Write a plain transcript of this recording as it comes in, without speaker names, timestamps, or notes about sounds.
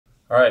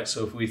All right,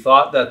 so if we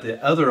thought that the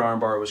other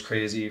armbar was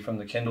crazy from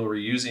the Kendall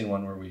reusing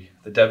one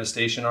the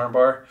Devastation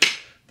armbar,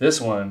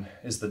 this one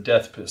is the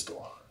Death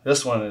Pistol.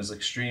 This one is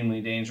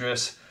extremely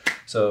dangerous,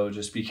 so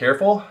just be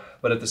careful,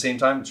 but at the same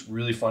time, it's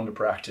really fun to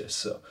practice.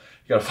 So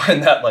you gotta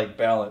find that like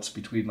balance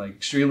between like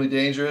extremely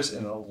dangerous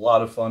and a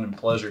lot of fun and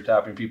pleasure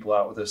tapping people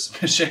out with this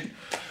submission.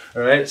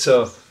 All right,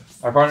 so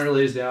our partner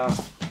lays down,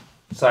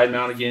 side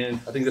mount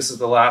again. I think this is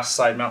the last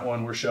side mount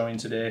one we're showing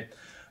today,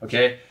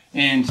 okay?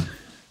 And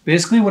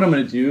basically what I'm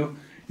gonna do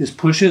is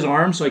push his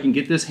arm so I can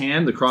get this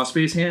hand, the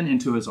crossface hand,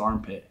 into his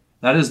armpit.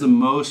 That is the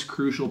most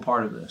crucial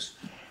part of this.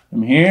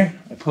 I'm here,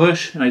 I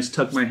push, and I just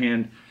tuck my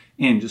hand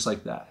in just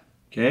like that,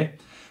 okay?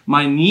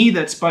 My knee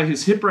that's by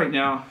his hip right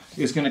now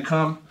is gonna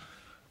come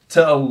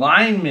to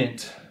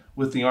alignment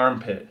with the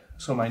armpit.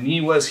 So my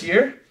knee was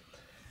here,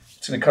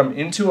 it's gonna come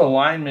into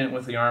alignment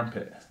with the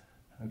armpit,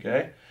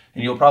 okay?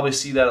 And you'll probably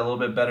see that a little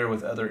bit better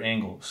with other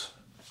angles.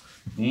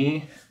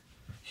 Knee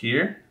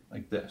here,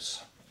 like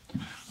this.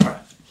 All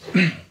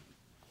right.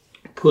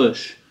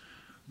 Push,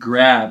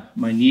 grab,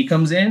 my knee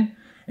comes in,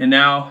 and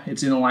now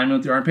it's in alignment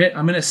with the armpit.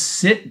 I'm gonna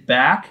sit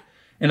back,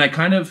 and I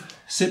kind of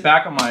sit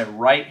back on my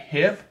right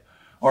hip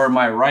or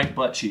my right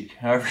butt cheek,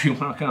 however you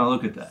wanna kind of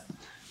look at that.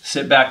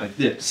 Sit back like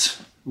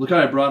this. Look how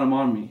I brought him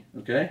on me,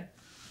 okay?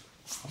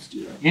 Let's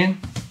do that again.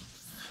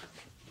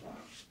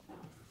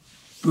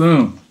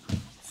 Boom,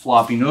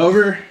 flopping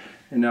over,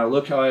 and now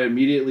look how I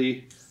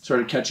immediately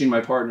started catching my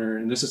partner,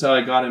 and this is how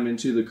I got him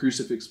into the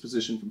crucifix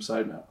position from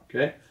side mount,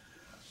 okay?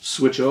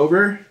 Switch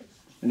over,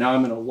 and now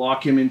I'm gonna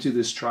lock him into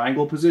this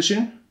triangle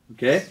position,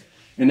 okay?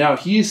 And now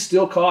he's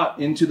still caught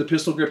into the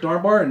pistol gripped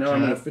armbar, and now I'm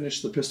gonna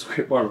finish the pistol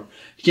grip armbar.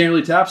 He can't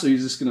really tap, so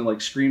he's just gonna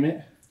like scream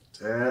it.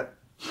 Tap.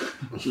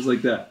 Just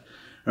like that.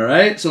 All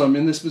right, so I'm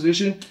in this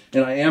position,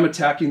 and I am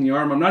attacking the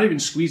arm. I'm not even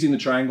squeezing the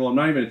triangle. I'm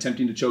not even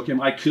attempting to choke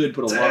him. I could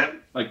put a lot,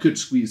 I could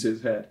squeeze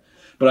his head,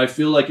 but I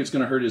feel like it's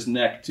gonna hurt his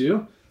neck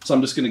too. So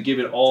I'm just gonna give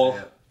it all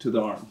to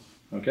the arm,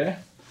 okay?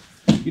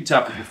 You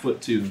tap with your foot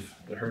too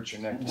if it hurts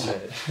your neck to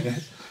say it.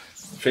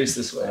 Face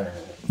this way.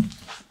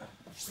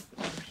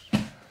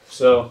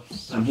 So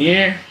I'm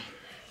here,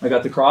 I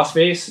got the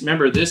crossface.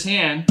 Remember this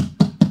hand,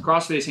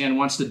 crossface hand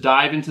wants to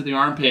dive into the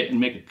armpit and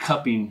make a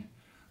cupping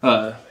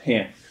hand.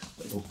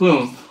 Like,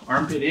 boom,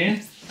 armpit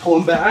in, pull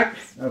him back,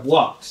 I've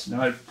locked.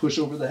 Now I push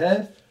over the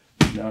head,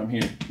 now I'm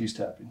here, he's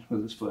tapping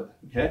with his foot,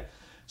 okay?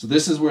 So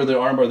this is where the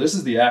armbar, this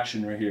is the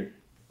action right here.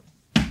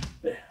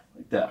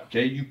 Like that,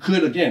 okay? You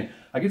could, again,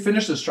 I could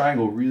finish this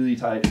triangle really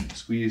tight,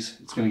 squeeze,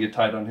 it's gonna get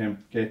tight on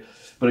him, okay?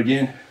 But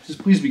again, just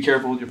please be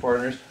careful with your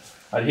partners.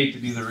 I'd hate to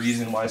be the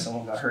reason why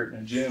someone got hurt in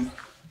a gym.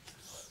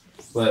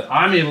 But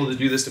I'm able to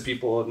do this to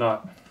people and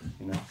not,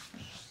 you know,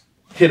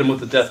 hit them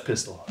with the death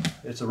pistol.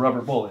 It's a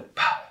rubber bullet.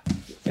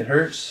 It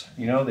hurts,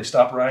 you know, they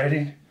stop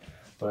rioting,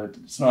 but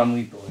it's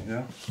non-lethal, you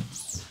know?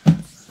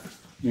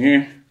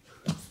 Here.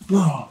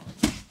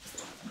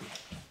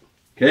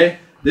 Okay,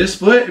 this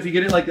foot, if you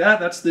get it like that,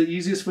 that's the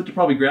easiest foot to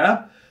probably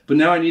grab. But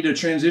now I need a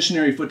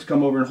transitionary foot to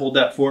come over and hold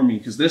that for me,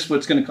 because this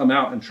foot's gonna come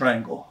out and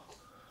triangle.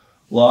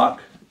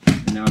 Lock,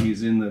 and now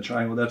he's in the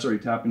triangle. That's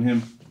already tapping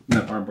him, and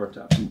that armbar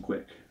taps him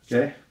quick,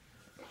 okay?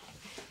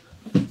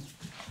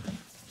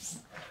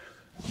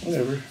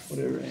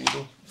 Whatever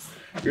angle.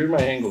 You're my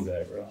angle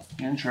guy, bro.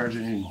 You're in charge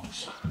of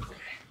angles.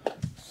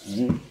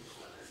 Right.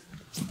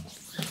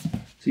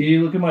 See,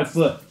 look at my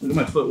foot. Look at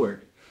my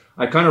footwork.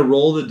 I kind of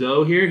roll the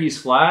dough here.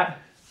 He's flat.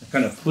 I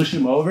kind of push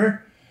him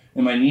over,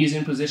 and my knee's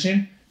in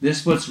position.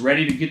 This foot's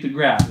ready to get the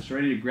grab. It's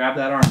ready to grab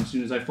that arm as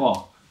soon as I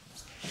fall.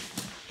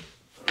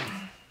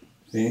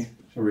 See,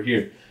 over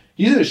here.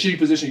 He's in a shitty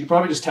position. You can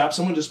probably just tap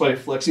someone just by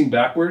flexing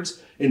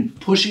backwards and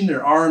pushing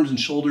their arms and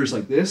shoulders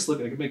like this.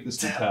 Look, I can make this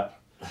tap.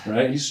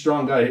 Right? He's a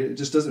strong guy. It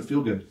just doesn't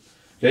feel good.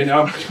 Okay,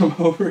 now I'm gonna come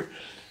over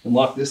and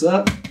lock this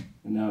up.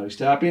 And now he's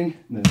tapping,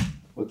 and then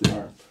with the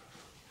arm.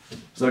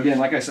 So again,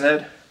 like I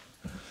said,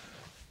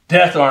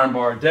 death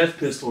armbar, death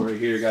pistol right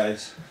here,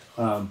 guys.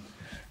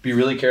 Be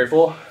really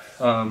careful.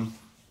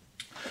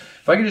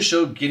 If I could just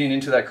show getting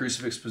into that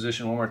crucifix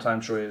position one more time,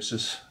 Troy, it's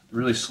just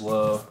really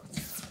slow.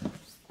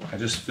 I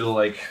just feel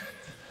like,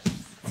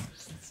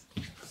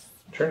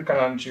 turn kind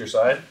of onto your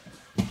side.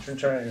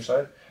 Turn on your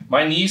side.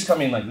 My knee's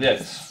coming like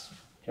this,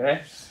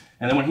 okay?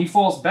 And then when he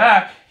falls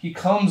back, he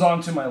comes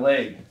onto my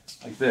leg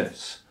like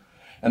this.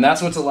 And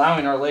that's what's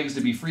allowing our legs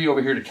to be free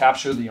over here to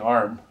capture the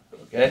arm,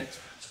 okay?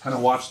 So kind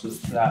of watch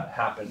that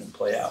happen and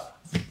play out.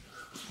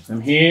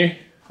 I'm here,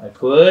 I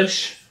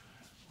push,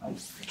 I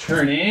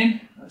turn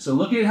in. So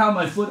look at how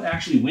my foot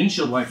actually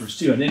windshield wipers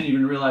too. I didn't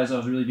even realize I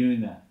was really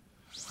doing that.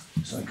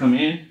 So I come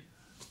in,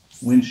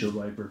 windshield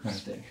wiper kind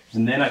of thing.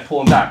 And then I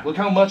pull him back. Look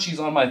how much he's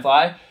on my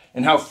thigh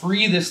and how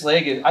free this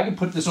leg is. I could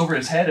put this over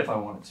his head if I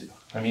wanted to.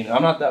 I mean,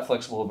 I'm not that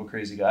flexible of a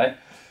crazy guy.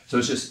 So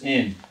it's just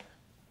in.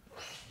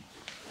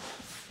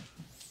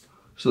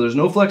 So there's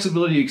no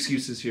flexibility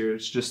excuses here.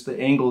 It's just the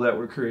angle that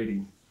we're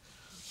creating.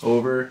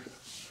 Over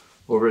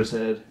his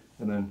head,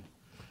 and then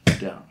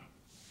down.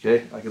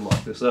 Okay, I can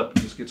lock this up.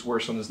 It just gets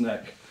worse on his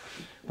neck.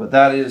 But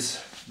that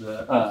is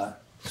the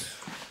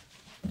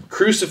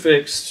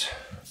crucifixed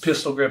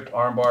pistol grip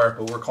armbar,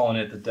 but we're calling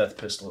it the Death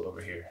Pistol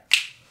over here.